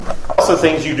also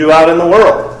things you do out in the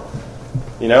world,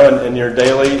 in your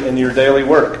daily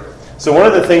work. So one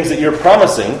of the things that you're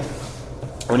promising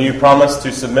when you promise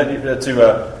to submit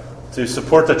to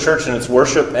support the church in its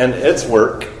worship and its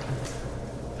work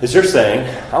is you're saying,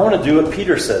 I want to do what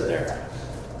Peter said there.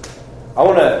 I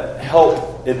want to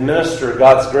help administer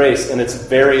God's grace in its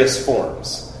various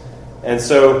forms. And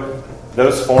so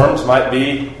those forms might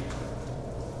be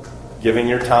giving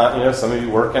your time. Some of you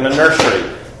work in a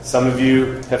nursery. Some of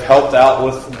you have helped out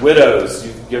with widows.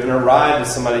 You've given a ride to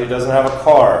somebody who doesn't have a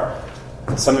car.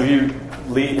 Some of you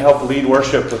help lead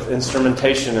worship with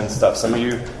instrumentation and stuff. Some of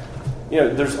you,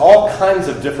 there's all kinds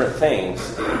of different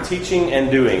things. Teaching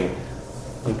and doing.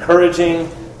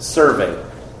 Encouraging, serving.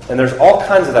 And there's all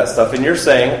kinds of that stuff. And you're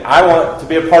saying, I want to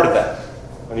be a part of that.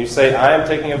 When you say, I am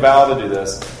taking a vow to do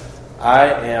this, I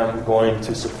am going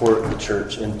to support the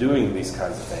church in doing these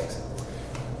kinds of things.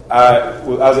 I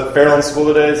was at Fairland School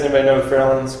today. Does anybody know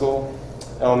Fairland School?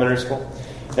 Elementary school?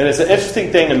 And it's an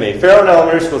interesting thing to me. Fairland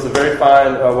Elementary School is a very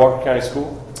fine Walker County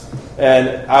school.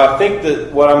 And I think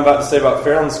that what I'm about to say about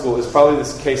Fairland School is probably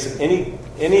the case of any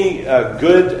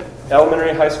good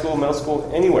elementary, high school, middle school,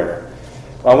 anywhere.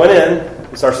 I went in.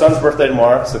 It's our son's birthday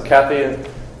tomorrow. So Kathy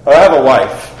I have a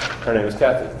wife. Her name is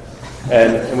Kathy.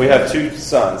 And we have 2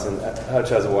 sons. And Hutch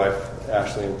has a wife,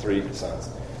 Ashley, and 3 sons.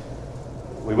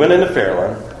 We went into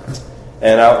Fairland.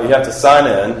 And you have to sign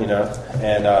in,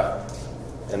 and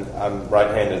I'm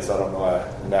right-handed, so I don't know why I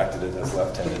enacted it as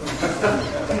left-handed.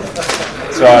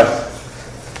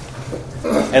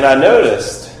 I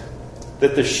noticed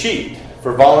that the sheet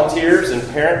for volunteers and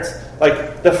parents,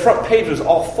 like the front page was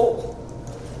all full.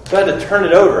 So I had to turn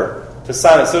it over to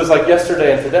sign it. So it was like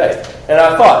yesterday and today. And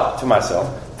I thought to myself,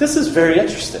 this is very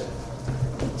interesting.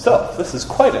 So, this is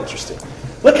quite interesting.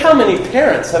 Look how many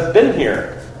parents have been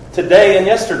here today and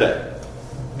yesterday.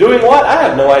 Doing what? I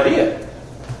have no idea.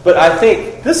 But I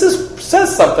think this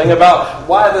says something about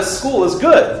why this school is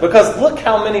good. Because look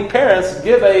how many parents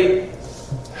give a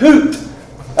hoot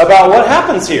about what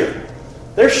happens here.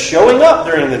 They're showing up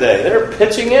during the day. They're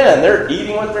pitching in. They're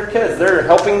eating with their kids. They're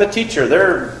helping the teacher.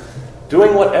 They're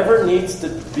doing whatever needs to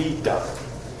be done.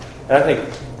 And I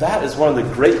think that is one of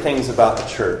the great things about the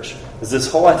church, is this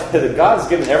whole idea that God's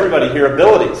given everybody here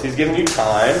abilities. He's given you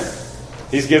time.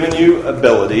 He's given you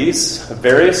abilities of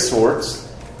various sorts.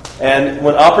 And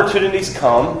when opportunities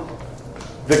come,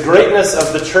 the greatness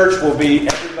of the church will be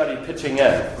everybody pitching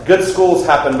in. Good schools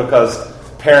happen because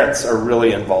parents are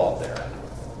really involved there.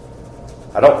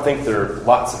 I don't think there are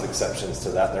lots of exceptions to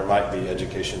that. There might be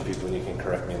education people, and you can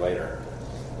correct me later.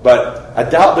 But I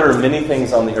doubt there are many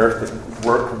things on the earth that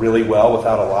work really well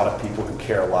without a lot of people who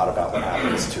care a lot about what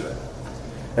happens to it.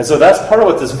 And so that's part of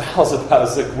what this vow is about.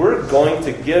 Is that we're going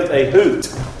to give a hoot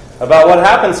about what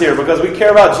happens here because we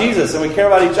care about Jesus and we care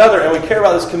about each other and we care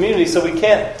about this community, so we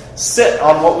can't sit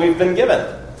on what we've been given.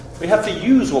 We have to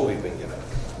use what we've been given.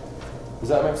 Does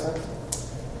that make sense?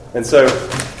 And so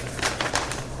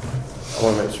I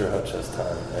want to make sure Hutch has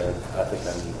time, and I think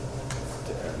I need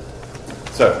to end.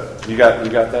 So you got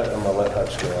that? I'm going to let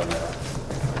Hutch go on now.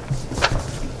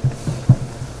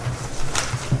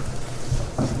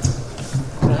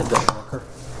 Can I have that marker?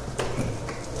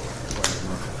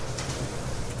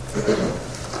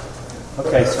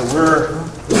 Okay, so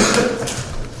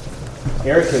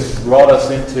Eric has brought us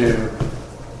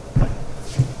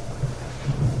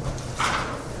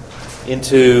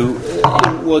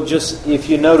well, just if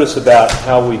you notice about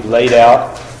how we've laid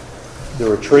out the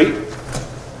retreat,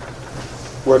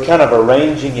 we're kind of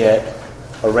arranging it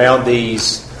around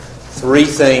these 3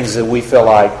 things that we feel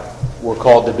like we're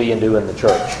called to be and do in the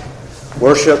church: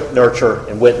 worship, nurture,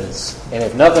 and witness. And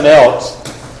if nothing else,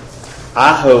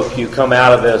 I hope you come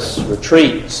out of this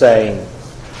retreat saying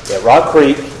that Rock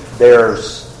Creek,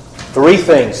 there's 3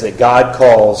 things that God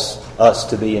calls us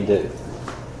to be and do.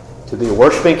 To be a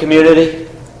worshiping community,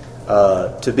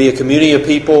 to be a community of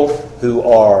people who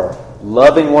are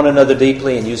loving one another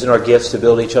deeply and using our gifts to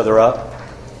build each other up,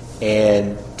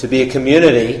 and to be a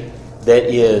community that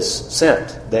is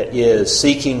sent, that is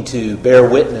seeking to bear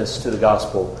witness to the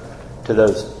gospel to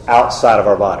those outside of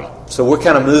our body. So we're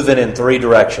kind of moving in 3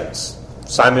 directions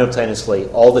simultaneously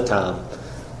all the time,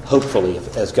 hopefully,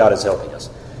 as God is helping us.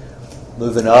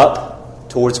 Moving up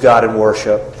towards God in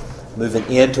worship, moving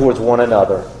in towards one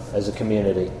another as a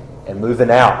community, and moving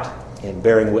out in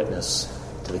bearing witness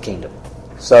to the kingdom.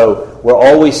 So we're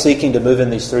always seeking to move in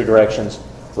these 3 directions.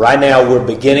 Right now we're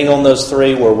beginning on those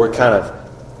 3 where we're kind of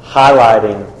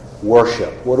highlighting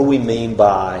worship. What do we mean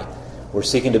by we're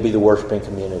seeking to be the worshiping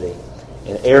community?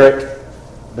 And Eric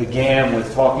began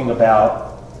with talking about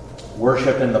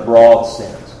worship in the broad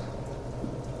sense.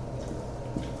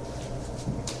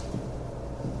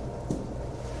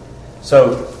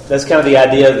 So that's kind of the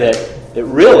idea that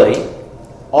really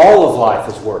all of life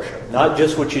is worship, not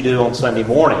just what you do on Sunday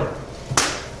morning.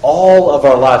 All of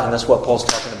our life, and that's what Paul's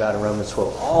talking about in Romans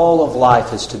 12, all of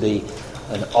life is to be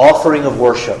an offering of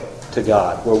worship to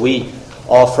God, where we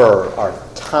offer our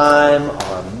time,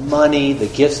 our money, the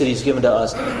gifts that He's given to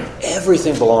us.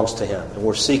 Everything belongs to Him, and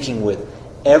we're seeking with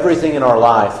everything in our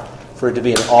life for it to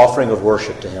be an offering of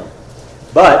worship to Him.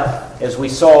 But, as we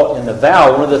saw in the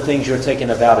vow, one of the things you're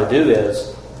taking a vow to do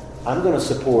is, I'm going to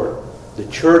support the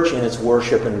church in its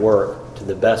worship and work to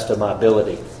the best of my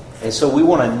ability. And so we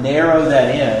want to narrow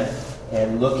that in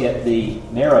and look at the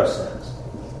narrow sense.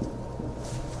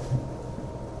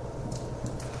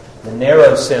 The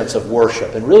narrow sense of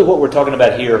worship. And really what we're talking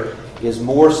about here is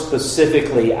more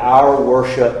specifically our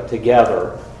worship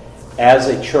together as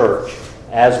a church,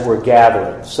 as we're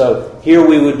gathering. So here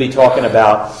we would be talking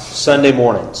about Sunday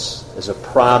mornings as a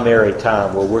primary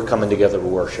time where we're coming together to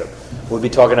worship. We'll be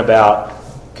talking about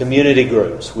community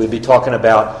groups. We'll be talking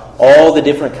about all the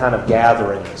different kind of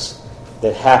gatherings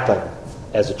that happen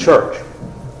as a church.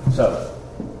 So,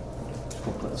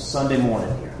 we'll put Sunday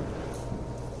morning here.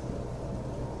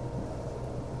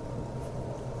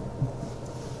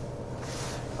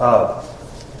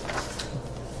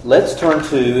 Let's turn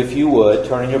to, if you would,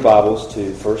 turn in your Bibles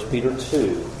to 1 Peter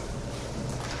 2.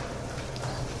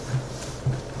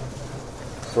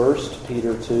 1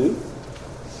 Peter 2.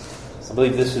 I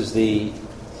believe this is the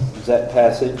exact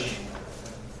passage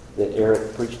that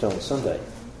Eric preached on Sunday.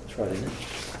 That's right, isn't it?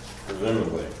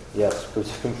 Presumably. Yes,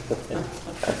 presumably.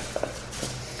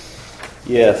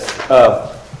 Yes.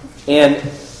 And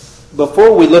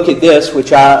before we look at this,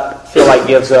 which I feel like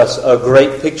gives us a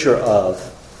great picture of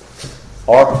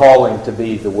our calling to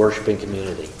be the worshiping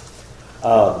community,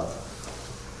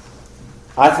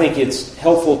 I think it's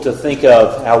helpful to think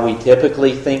of how we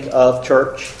typically think of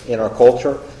church in our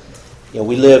culture. You know,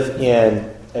 we live in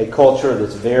a culture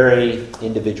that's very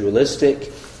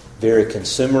individualistic, very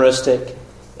consumeristic,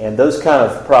 and those kind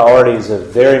of priorities have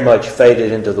very much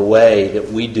faded into the way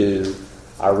that we do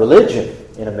our religion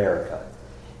in America.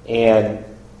 And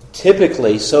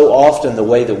typically, so often, the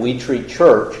way that we treat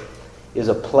church is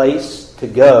a place to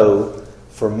go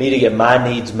for me to get my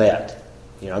needs met.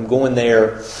 You know, I'm going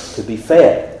there to be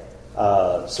fed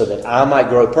so that I might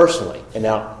grow personally. And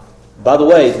now, by the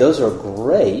way, those are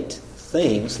great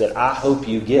things that I hope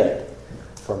you get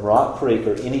from Rock Creek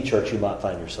or any church you might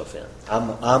find yourself in.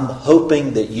 I'm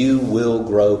hoping that you will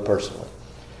grow personally.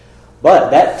 But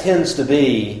that tends to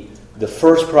be the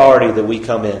first priority that we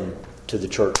come in to the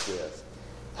church with.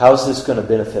 How's this going to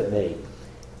benefit me?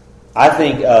 I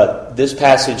think this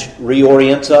passage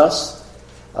reorients us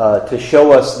to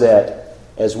show us that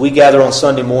as we gather on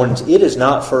Sunday mornings, it is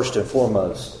not first and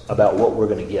foremost about what we're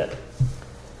going to get,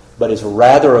 but it's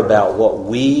rather about what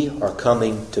we are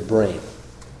coming to bring.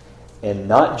 And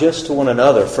not just to one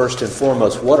another, first and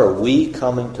foremost, what are we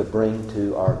coming to bring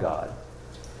to our God?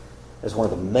 That's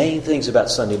one of the main things about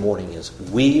Sunday morning is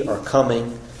we are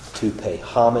coming to pay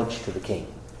homage to the King.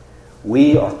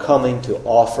 We are coming to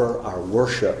offer our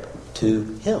worship to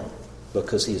Him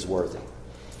because He is worthy.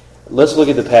 Let's look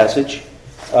at the passage.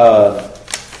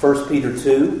 1 Peter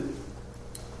 2.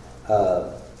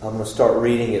 I'm going to start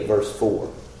reading at verse 4.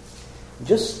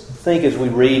 Just think as we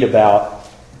read about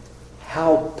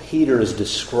how Peter is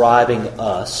describing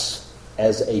us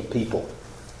as a people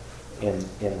and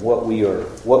what we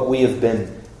have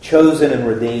been chosen and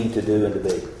redeemed to do and to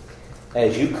be.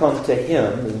 As you come to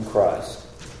Him in Christ,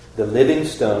 the living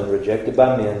stone rejected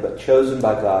by men but chosen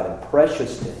by God and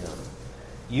precious to Him,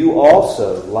 you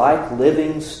also, like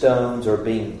living stones, are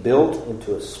being built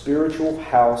into a spiritual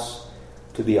house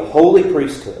to be a holy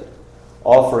priesthood,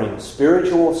 offering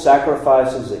spiritual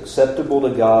sacrifices acceptable to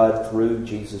God through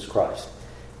Jesus Christ.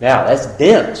 Now, that's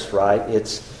dense, right?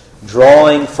 It's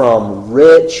drawing from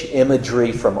rich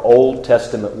imagery from Old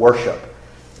Testament worship.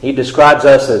 He describes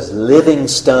us as living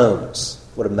stones.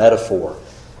 What a metaphor.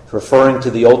 Referring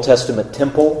to the Old Testament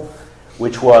temple,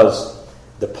 which was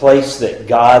the place that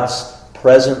God's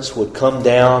presence would come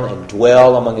down and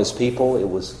dwell among His people. It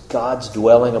was God's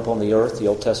dwelling upon the earth, the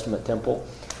Old Testament temple.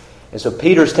 And so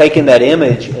Peter's taken that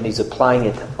image and he's applying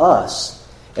it to us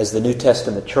as the New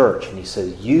Testament church. And he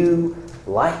says, you,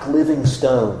 like living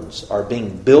stones, are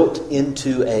being built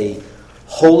into a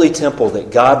holy temple that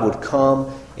God would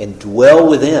come and dwell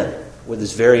within with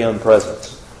His very own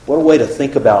presence. What a way to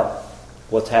think about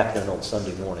what's happening on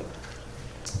Sunday morning.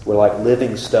 We're like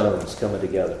living stones coming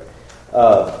together.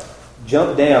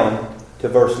 Jump down to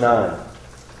verse 9.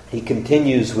 He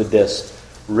continues with this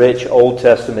rich Old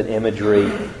Testament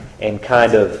imagery and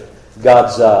kind of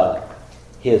God's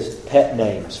His pet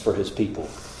names for His people.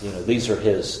 These are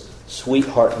his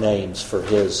sweetheart names for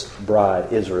his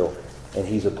bride, Israel, and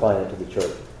he's applying it to the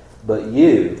church. But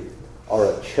you are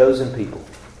a chosen people,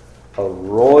 a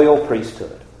royal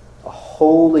priesthood, a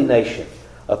holy nation,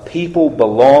 a people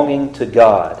belonging to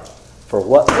God. For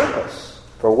what purpose?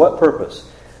 For what purpose?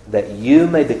 That you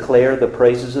may declare the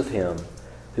praises of him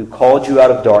who called you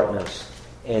out of darkness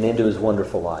and into his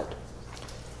wonderful light.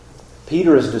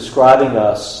 Peter is describing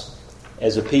us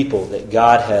as a people that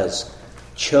God has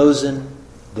chosen,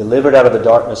 delivered out of the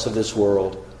darkness of this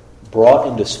world, brought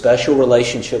into special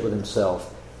relationship with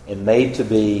himself, and made to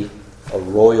be a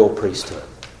royal priesthood.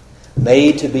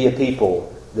 Made to be a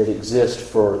people that exist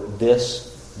for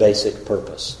this basic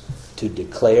purpose, to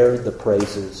declare the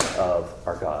praises of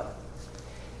our God.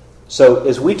 So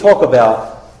as we talk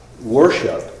about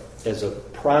worship as a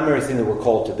primary thing that we're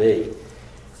called to be,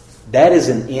 that is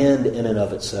an end in and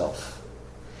of itself.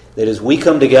 That as we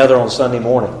come together on Sunday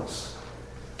mornings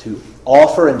to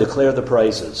offer and declare the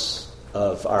praises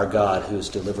of our God who has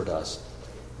delivered us,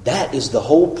 that is the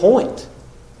whole point.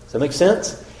 Does that make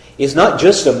sense? It's not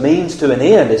just a means to an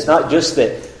end. It's not just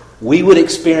that we would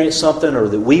experience something or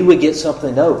that we would get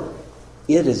something. No,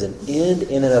 it is an end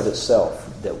in and of itself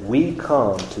that we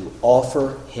come to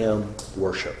offer him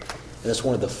worship. And it's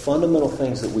one of the fundamental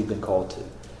things that we've been called to.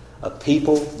 A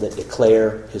people that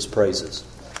declare his praises.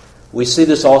 We see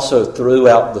this also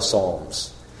throughout the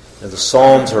Psalms. The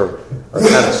Psalms are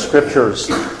kind of Scripture's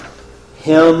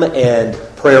hymn and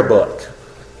prayer book.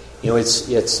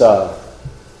 It's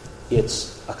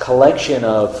a collection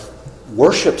of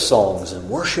worship songs and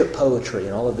worship poetry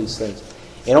and all of these things.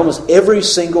 And almost every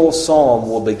single psalm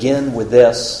will begin with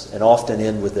this and often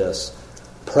end with this: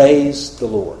 praise the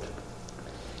Lord.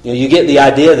 You get the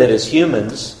idea that as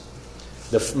humans,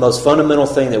 the most fundamental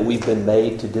thing that we've been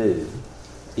made to do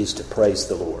is to praise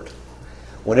the Lord.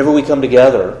 Whenever we come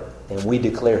together and we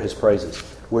declare his praises,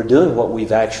 we're doing what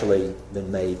we've actually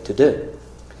been made to do.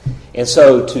 And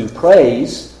so to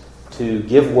praise, to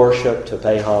give worship, to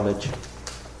pay homage,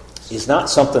 is not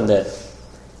something that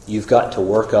you've got to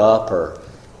work up, or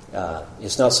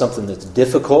it's not something that's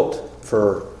difficult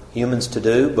for humans to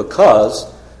do,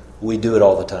 because we do it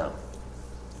all the time.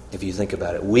 If you think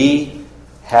about it, we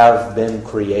have been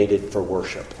created for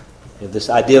worship. This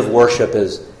idea of worship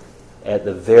is at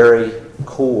the very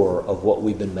core of what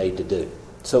we've been made to do.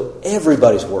 So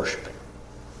everybody's worshiping.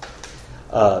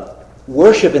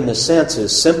 Worship in this sense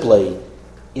is simply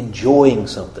enjoying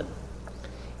something.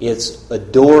 It's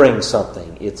adoring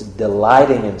something. It's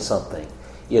delighting in something.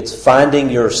 It's finding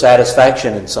your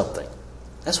satisfaction in something.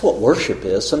 That's what worship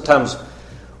is. Sometimes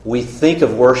we think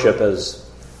of worship as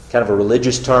kind of a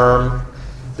religious term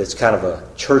that's kind of a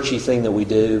churchy thing that we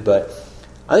do, but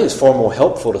I think it's far more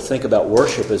helpful to think about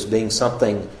worship as being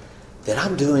something that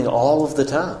I'm doing all of the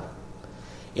time.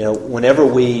 Whenever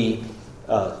we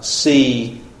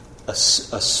see a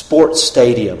sports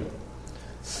stadium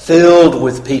filled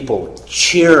with people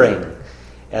cheering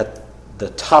at the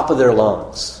top of their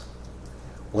lungs,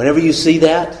 whenever you see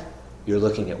that, you're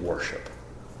looking at worship.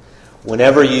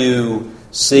 Whenever you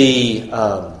see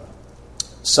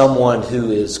someone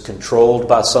who is controlled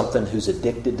by something, who's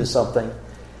addicted to something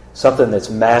that's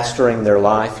mastering their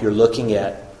life, you're looking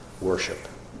at worship.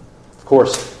 Of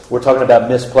course, we're talking about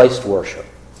misplaced worship.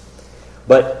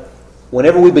 But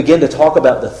whenever we begin to talk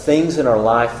about the things in our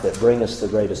life that bring us the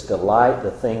greatest delight,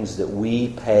 the things that we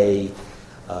pay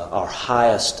our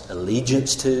highest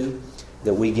allegiance to,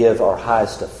 that we give our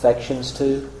highest affections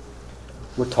to,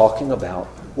 we're talking about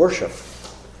worship.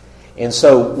 And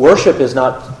so worship is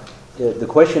not, the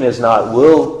question is not,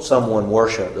 will someone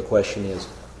worship? The question is,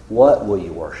 what will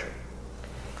you worship?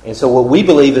 And so what we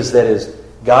believe is that as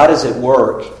God is at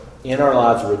work in our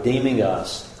lives redeeming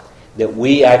us, that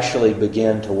we actually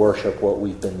begin to worship what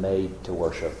we've been made to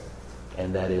worship,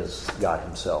 and that is God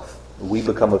himself. We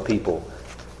become a people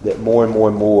that more and more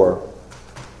and more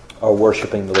are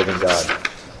worshiping the living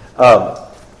God.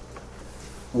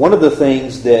 One of the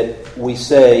things that we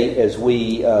say, as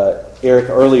we, Eric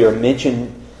earlier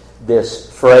mentioned this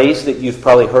phrase that you've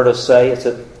probably heard us say, it's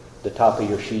at the top of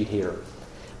your sheet here.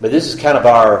 But this is kind of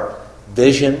our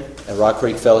vision at Rock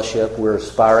Creek Fellowship. We're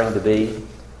aspiring to be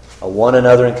a one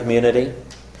another in community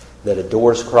that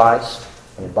adores Christ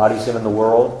and embodies him in the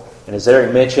world. And as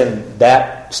Eric mentioned,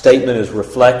 that statement is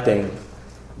reflecting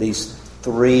these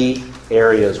three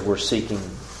areas we're seeking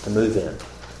to move in.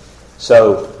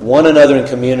 So one another in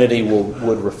community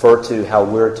would refer to how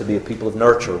we're to be a people of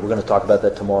nurture. We're going to talk about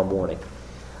that tomorrow morning.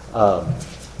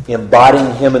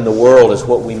 Embodying him in the world is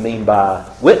what we mean by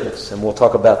witness, and we'll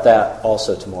talk about that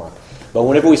also tomorrow. But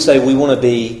whenever we say we want to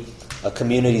be a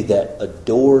community that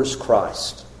adores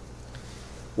Christ,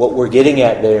 what we're getting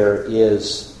at there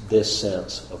is this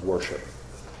sense of worship.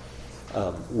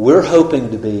 We're hoping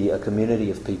to be a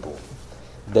community of people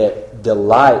that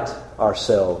delight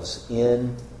ourselves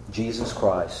in Jesus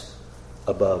Christ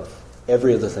above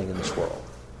every other thing in this world.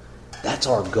 That's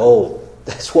our goal.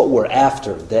 That's what we're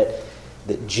after,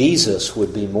 that Jesus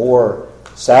would be more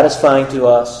satisfying to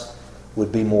us,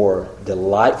 would be more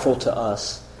delightful to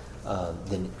us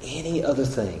than any other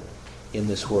thing in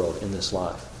this world, in this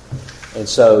life. And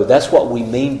so that's what we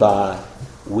mean by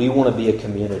we want to be a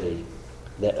community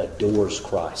that adores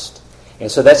Christ. And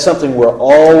so that's something we're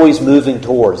always moving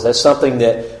towards. That's something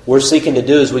that we're seeking to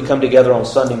do as we come together on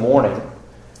Sunday morning.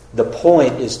 The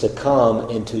point is to come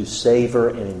and to savor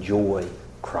and enjoy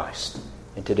Christ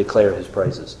and to declare His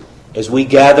praises. As we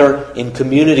gather in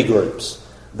community groups,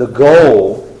 the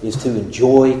goal is to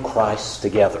enjoy Christ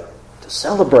together, to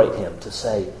celebrate Him, to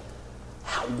say,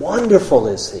 how wonderful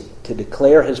is He, to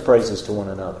declare His praises to one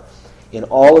another. In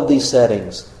all of these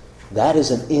settings, that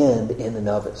is an end in and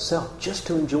of itself, just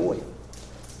to enjoy Him,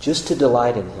 just to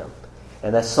delight in Him.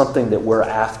 And that's something that we're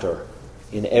after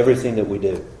in everything that we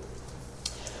do.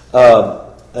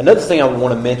 Another thing I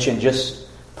want to mention just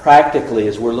practically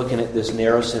as we're looking at this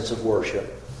narrow sense of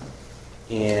worship,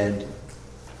 and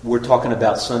we're talking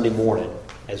about Sunday morning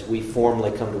as we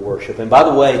formally come to worship. And by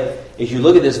the way, as you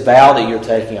look at this vow that you're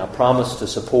taking, I promise to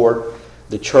support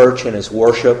the church and its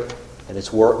worship and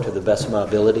its work to the best of my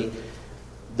ability.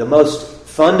 The most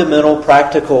fundamental,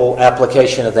 practical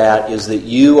application of that is that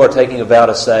you are taking a vow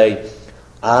to say,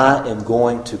 I am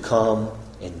going to come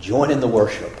and join in the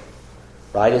worship.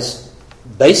 Right? It's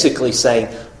basically saying,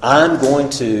 I'm going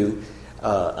to,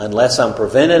 unless I'm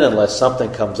prevented, unless something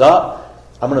comes up,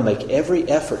 I'm going to make every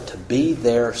effort to be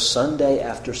there Sunday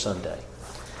after Sunday.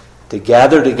 To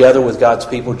gather together with God's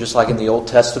people, just like in the Old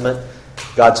Testament,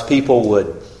 God's people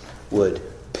would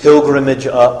pilgrimage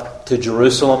up to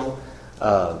Jerusalem.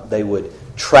 They would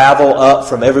travel up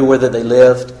from everywhere that they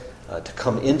lived to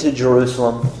come into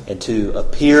Jerusalem and to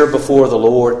appear before the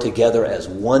Lord together as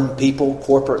one people,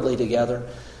 corporately together,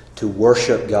 to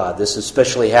worship God. This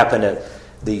especially happened at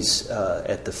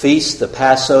the feast, the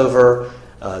Passover,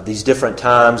 these different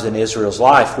times in Israel's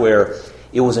life where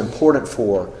it was important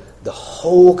for the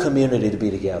whole community to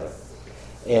be together.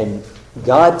 And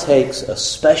God takes a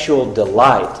special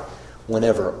delight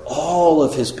whenever all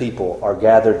of His people are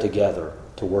gathered together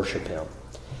to worship Him.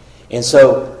 And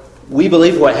so we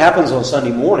believe what happens on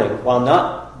Sunday morning, while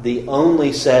not the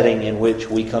only setting in which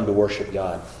we come to worship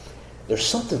God, there's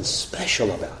something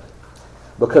special about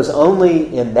it. Because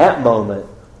only in that moment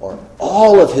are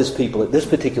all of His people at this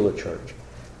particular church,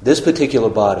 this particular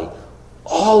body,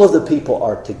 all of the people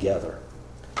are together.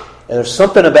 And there's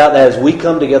something about that as we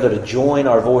come together to join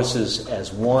our voices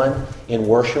as one in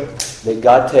worship, that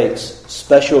God takes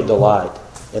special delight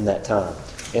in that time.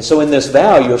 And so in this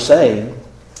vow, you're saying,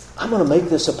 I'm going to make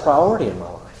this a priority in my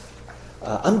life.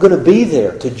 I'm going to be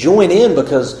there to join in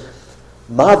because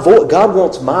God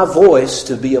wants my voice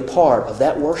to be a part of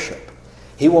that worship.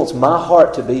 He wants my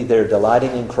heart to be there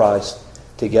delighting in Christ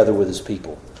together with His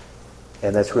people.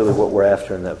 And that's really what we're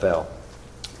after in that vow.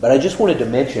 But I just wanted to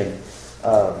mention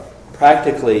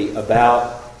practically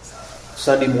about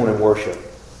Sunday morning worship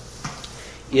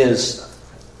is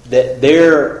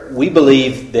that we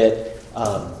believe that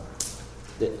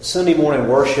Sunday morning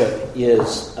worship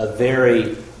is a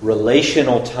very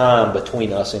relational time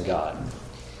between us and God.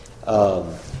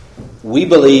 We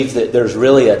believe that there's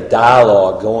really a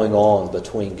dialogue going on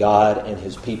between God and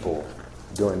His people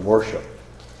during worship.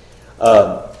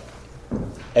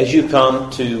 As you come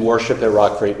to worship at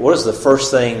Rock Creek, what is the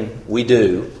first thing we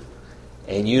do?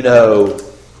 And you know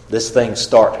this thing's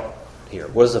starting here.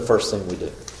 What is the first thing we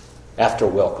do after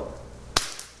welcome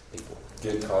people?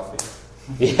 Get coffee.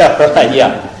 Yeah, right,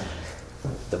 yeah.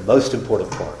 The most important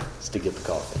part is to get the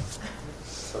coffee.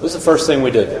 What's the first thing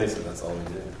we do? That's all we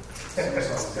do.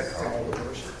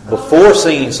 Before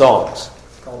singing songs.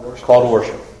 Call to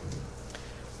worship.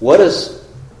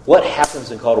 What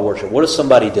happens in call to worship? What does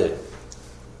somebody do?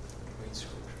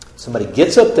 Somebody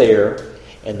gets up there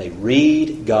and they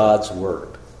read God's Word.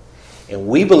 And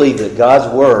we believe that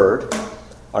God's Word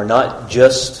are not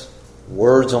just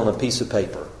words on a piece of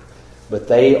paper, but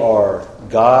they are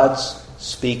God's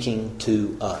speaking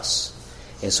to us.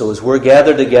 And so as we're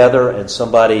gathered together and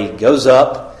somebody goes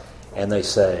up and they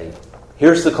say,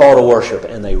 here's the call to worship,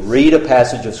 and they read a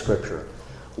passage of Scripture,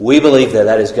 we believe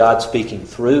that is God speaking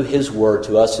through His Word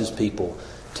to us, His people,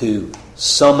 to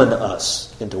summon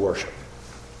us into worship.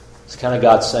 It's kind of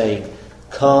God saying,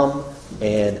 come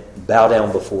and bow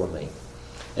down before me.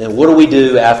 And what do we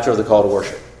do after the call to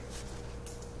worship?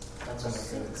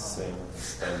 Sing,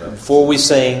 stand up. Before we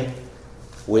sing,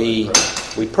 we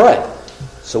pray.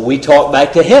 So we talk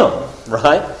back to Him,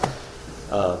 right?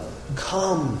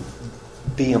 Come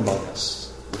be among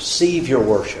us. Receive your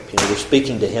worship. We're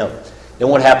speaking to Him. Then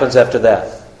what happens after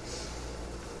that?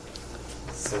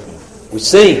 Singing. We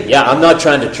sing. Yeah, I'm not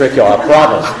trying to trick y'all, I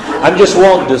promise. I'm just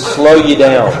wanting to slow you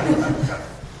down.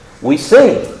 We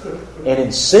sing. And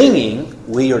in singing,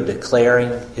 we are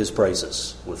declaring His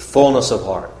praises with fullness of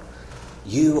heart.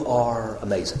 You are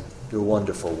amazing. You're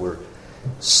wonderful. We're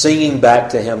singing back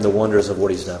to Him the wonders of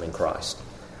what He's done in Christ.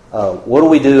 What do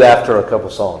we do after a couple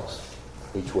songs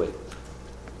each week?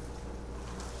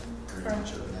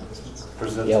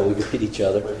 Present. Yeah, we greet each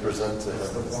other. We present to Him.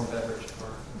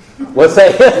 What's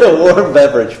that? The warm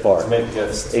beverage part. Make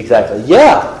gifts. Exactly.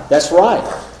 Yeah, that's right.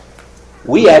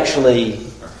 We actually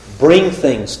bring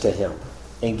things to Him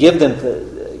and give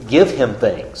Him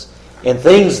things. And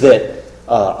things that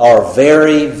are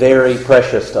very, very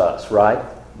precious to us, right?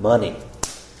 Money.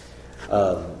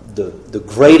 The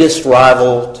greatest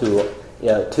rival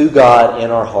to God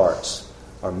in our hearts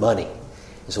are money.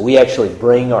 And so we actually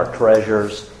bring our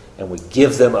treasures and we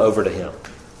give them over to Him,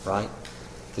 right?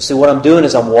 You see, what I'm doing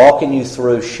is I'm walking you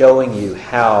through, showing you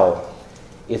how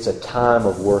it's a time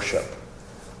of worship.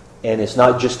 And it's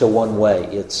not just a one way,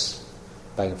 it's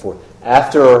back and forth.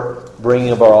 After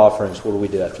bringing of our offerings, what do we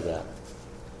do after that?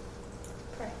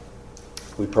 Pray.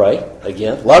 We pray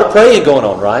again. A lot of praying going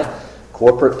on, right?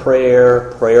 Corporate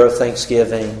prayer, prayer of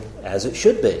thanksgiving, as it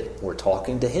should be. We're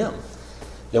talking to Him.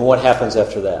 Then what happens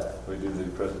after that? We do the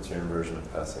Presbyterian version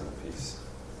of passing the peace.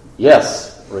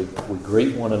 Yes, we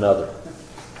greet one another.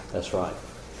 That's right.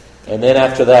 And then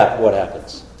after that, what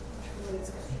happens?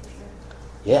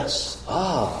 Yes.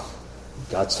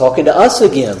 God's talking to us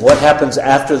again. What happens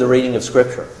after the reading of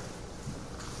Scripture?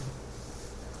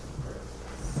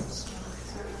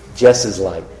 Jess is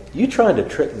like, you trying to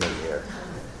trick me here.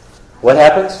 What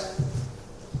happens?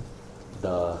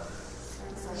 The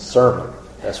sermon.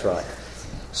 That's right.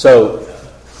 So,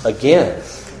 again,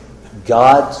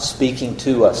 God speaking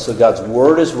to us. So God's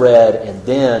Word is read, and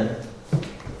then,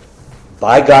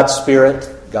 by God's Spirit,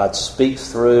 God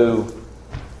speaks through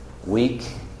weak,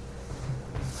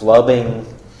 flubbing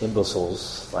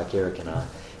imbeciles like Eric and I.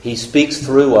 He speaks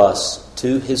through us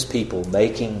to His people,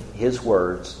 making His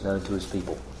words known to His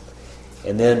people.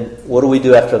 And then, what do we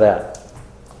do after that?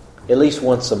 At least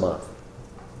once a month.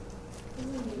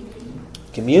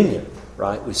 Communion,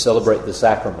 right? We celebrate the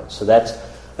sacrament. So that's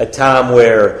a time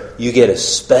where you get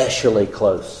especially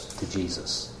close to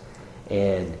Jesus.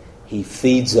 And He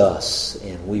feeds us,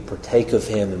 and we partake of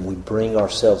Him, and we bring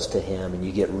ourselves to Him, and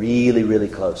you get really, really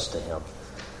close to Him.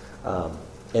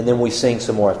 And then we sing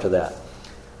some more after that.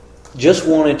 Just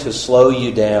wanted to slow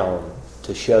you down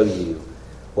to show you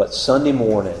what Sunday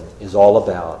morning is all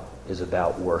about, is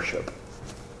about worship.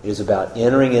 It is about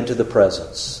entering into the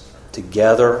presence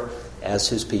together as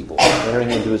His people,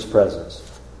 entering into His presence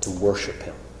to worship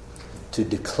Him, to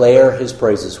declare His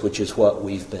praises, which is what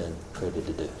we've been created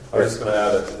to do. I was just going to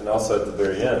add it, and also at the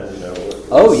very end,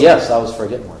 Oh, yes, I was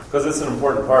forgetting one. Because it's an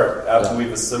important part. After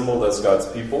we've assembled as God's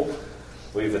people,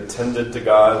 we've attended to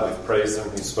God, we've praised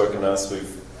Him, He's spoken to us,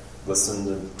 we've listened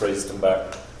and praised Him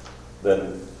back.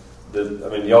 Then,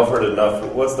 y'all have heard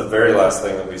enough. What's the very last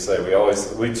thing that we say?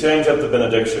 We change up the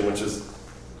benediction, which is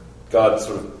God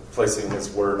sort of placing His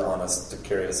word on us to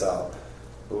carry us out.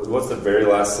 What's the very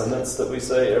last sentence that we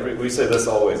say? We say this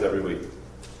always, every week.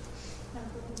 Now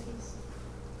go in peace.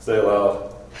 Say it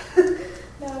loud.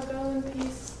 Now go in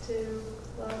peace to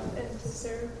love and to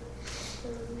serve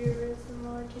the risen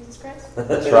Lord Jesus Christ.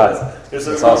 That's right. Here's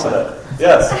That's awesome.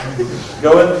 Yes.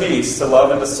 Go in peace to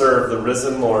love and to serve the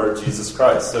risen Lord Jesus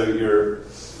Christ. So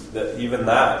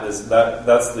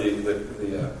that's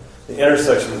the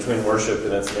intersection between worship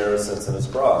in its narrow sense and its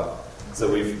broad.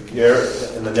 So in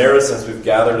the narrow sense, we've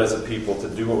gathered as a people to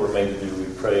do what we're made to do. We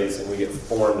praise and we get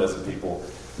formed as a people.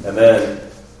 And then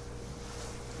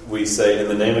we say, in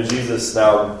the name of Jesus,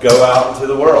 now go out into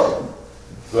the world.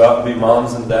 Go out and be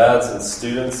moms and dads and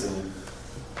students and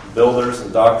builders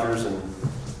and doctors and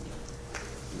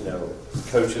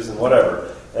coaches and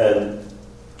whatever. And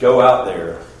go out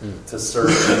there to serve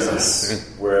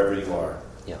Jesus wherever you are.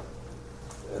 Yeah.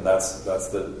 And that's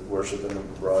the worship in the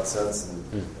broad sense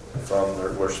and from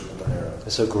the worship in the narrow.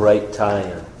 It's a great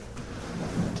tie-in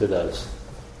to those.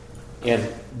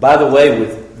 And by the way,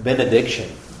 with benediction,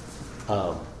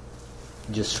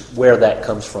 just where that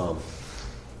comes from.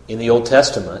 In the Old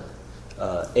Testament,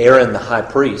 Aaron the high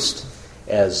priest,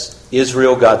 as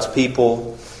Israel, God's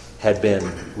people, had been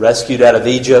rescued out of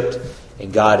Egypt,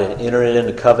 and God had entered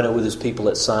into covenant with His people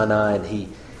at Sinai, and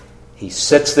He he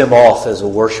sets them off as a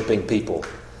worshiping people.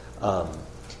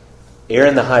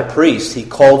 Aaron the high priest, he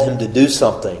called him to do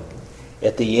something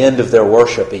at the end of their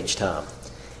worship each time.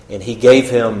 And he gave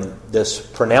him this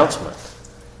pronouncement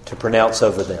to pronounce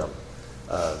over them.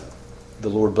 The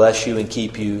Lord bless you and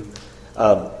keep you.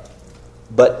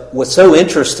 But what's so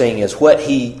interesting is what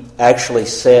he actually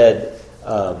said,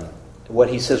 what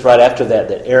he says right after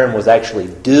that Aaron was actually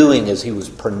doing as he was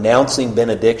pronouncing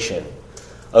benediction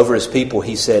over his people.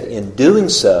 He said, in doing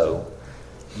so,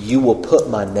 you will put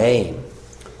my name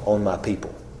on my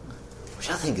people. Which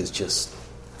I think is just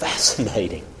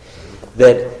fascinating.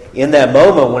 That in that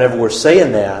moment, whenever we're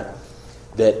saying that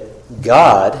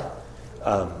God,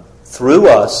 through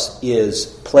us, is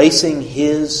placing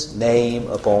His name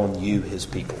upon you, His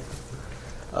people.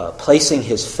 Placing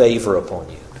His favor upon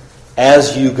you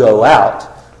as you go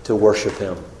out to worship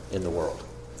Him in the world.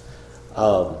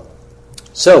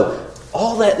 So,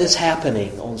 all that is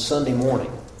happening on Sunday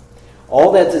morning,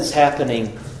 all that is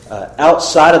happening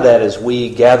outside of that as we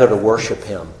gather to worship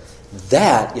Him,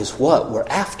 that is what we're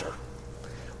after.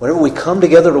 Whenever we come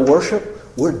together to worship,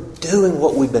 we're doing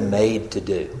what we've been made to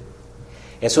do.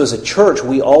 And so as a church,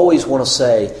 we always want to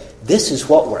say, this is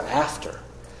what we're after.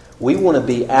 We want to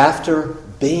be after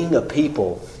being a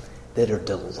people that are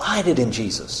delighted in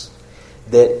Jesus,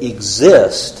 that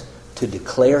exist to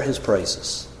declare His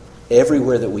praises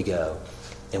everywhere that we go.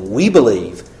 And we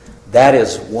believe that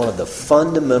is one of the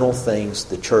fundamental things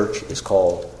the church is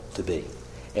called to be.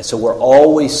 And so we're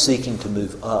always seeking to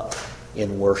move up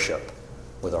in worship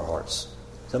with our hearts.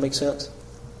 Does that make sense?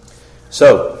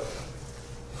 So,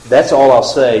 that's all I'll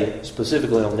say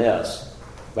specifically on this.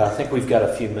 But I think we've got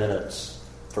a few minutes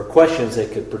for questions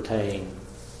that could pertain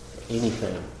to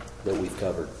anything that we've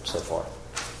covered so far.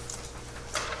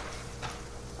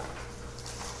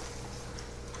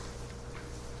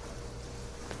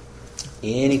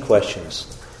 Any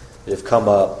questions that have come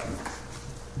up?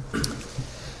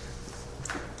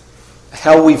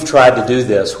 How we've tried to do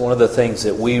this, one of the things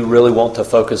that we really want to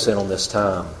focus in on this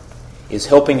time is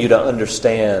helping you to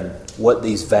understand what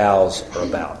these vows are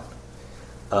about.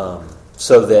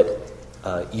 So that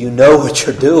you know what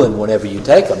you're doing whenever you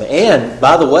take them. And,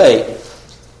 by the way,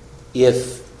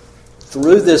 if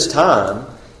through this time,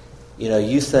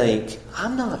 you think,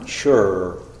 I'm not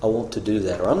sure I want to do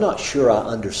that, or I'm not sure I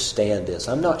understand this,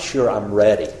 I'm not sure I'm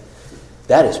ready,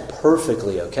 that is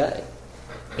perfectly okay.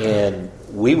 And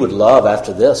we would love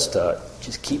after this to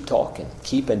just keep talking,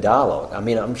 keep in dialogue. I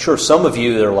mean, I'm sure some of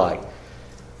you are like,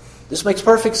 this makes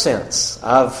perfect sense.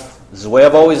 This is the way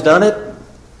I've always done it.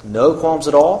 No qualms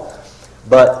at all.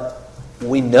 But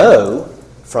we know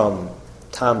from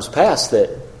times past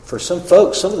that for some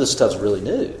folks, some of this stuff's really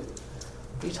new.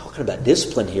 What are you talking about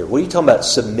discipline here? What are you talking about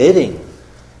submitting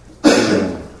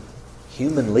to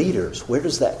human leaders? Where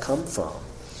does that come from?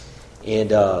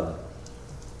 And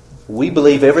we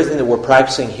believe everything that we're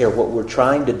practicing here, what we're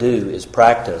trying to do is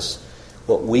practice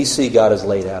what we see God has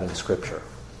laid out in Scripture.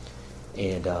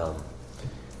 And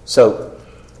so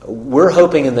we're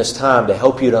hoping in this time to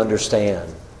help you to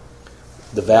understand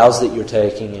the vows that you're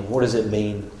taking and what does it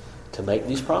mean to make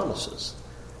these promises.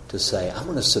 To say, I'm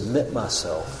going to submit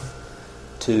myself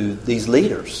to these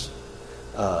leaders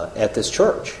at this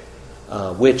church.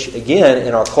 Which, again,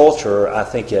 in our culture, I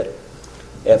think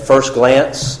at first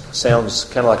glance sounds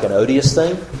kind of like an odious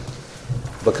thing.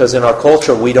 Because in our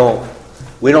culture, we don't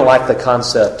like the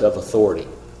concept of authority.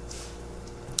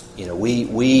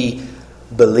 We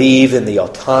believe in the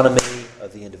autonomy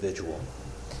of the individual.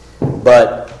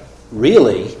 But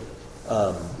really,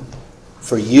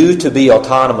 for you to be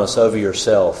autonomous over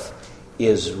yourself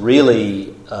is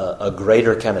really a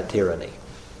greater kind of tyranny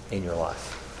in your life.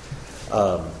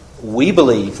 We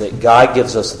believe that God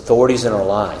gives us authorities in our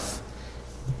life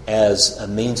as a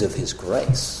means of His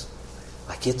grace.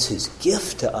 Like it's His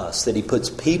gift to us that He puts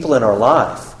people in our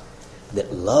life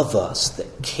that love us,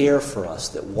 that care for us,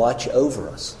 that watch over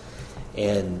us.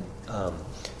 And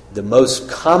the most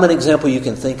common example you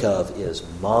can think of is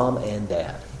mom and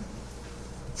dad.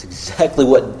 It's exactly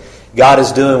what God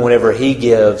is doing whenever He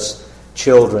gives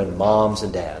children moms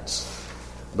and dads.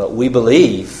 But we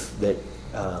believe that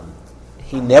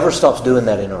He never stops doing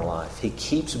that in our life. He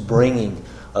keeps bringing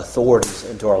authorities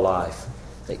into our life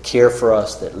that care for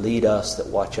us, that lead us, that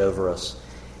watch over us.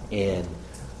 And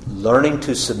learning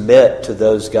to submit to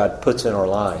those God puts in our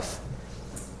life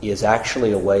is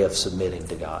actually a way of submitting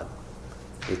to God.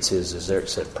 It's His, as Eric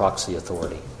said, proxy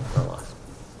authority in our life.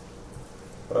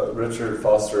 Richard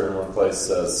Foster in one place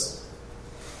says,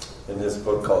 in his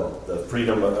book called The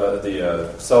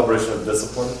Celebration of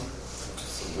Discipline, which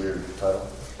is a weird title,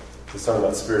 he's talking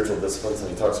about spiritual disciplines, and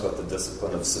he talks about the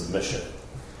discipline of submission.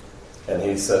 And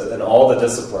he says, in all the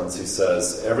disciplines, he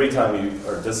says, every time you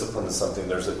are disciplined to something,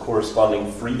 there's a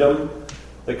corresponding freedom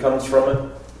that comes from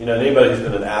it. You know, anybody who's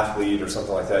been an athlete or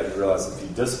something like that, you realize if you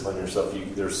discipline yourself,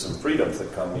 there's some freedoms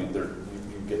that come. You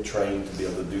get trained to be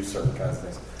able to do certain kinds of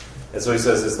things. And so he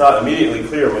says it's not immediately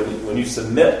clear when you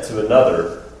submit to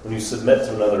another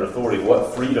authority,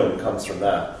 what freedom comes from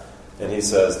that. And he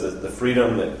says that the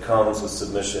freedom that comes with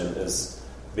submission is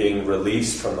being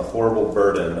released from the horrible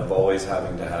burden of always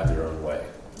having to have your own way.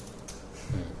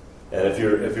 And if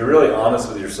you're really honest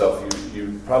with yourself,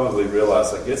 you probably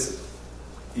realize like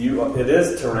it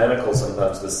is tyrannical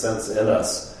sometimes, the sense in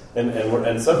us,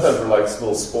 and sometimes we're like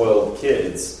little spoiled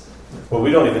kids. Well,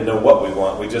 we don't even know what we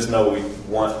want. We just know we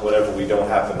want whatever we don't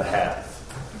happen to have.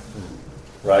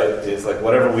 Right? It's like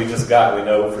whatever we just got, we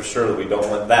know for sure that we don't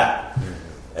want that.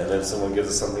 And then someone gives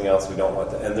us something else, we don't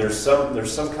want that. And there's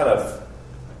some kind of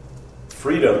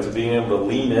freedom to being able to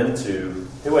lean into,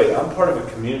 hey, wait, I'm part of a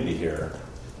community here,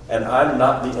 and I'm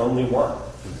not the only one.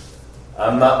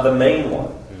 I'm not the main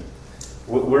one.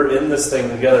 We're in this thing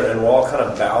together, and we're all kind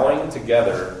of bowing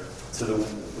together to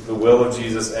the will of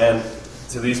Jesus and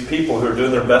to these people who are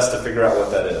doing their best to figure out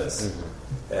what that is.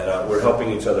 Mm-hmm. And we're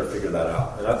helping each other figure that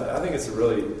out. And I think it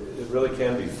really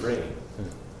can be freeing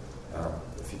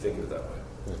if you think of it that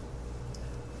way.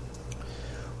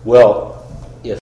 Well,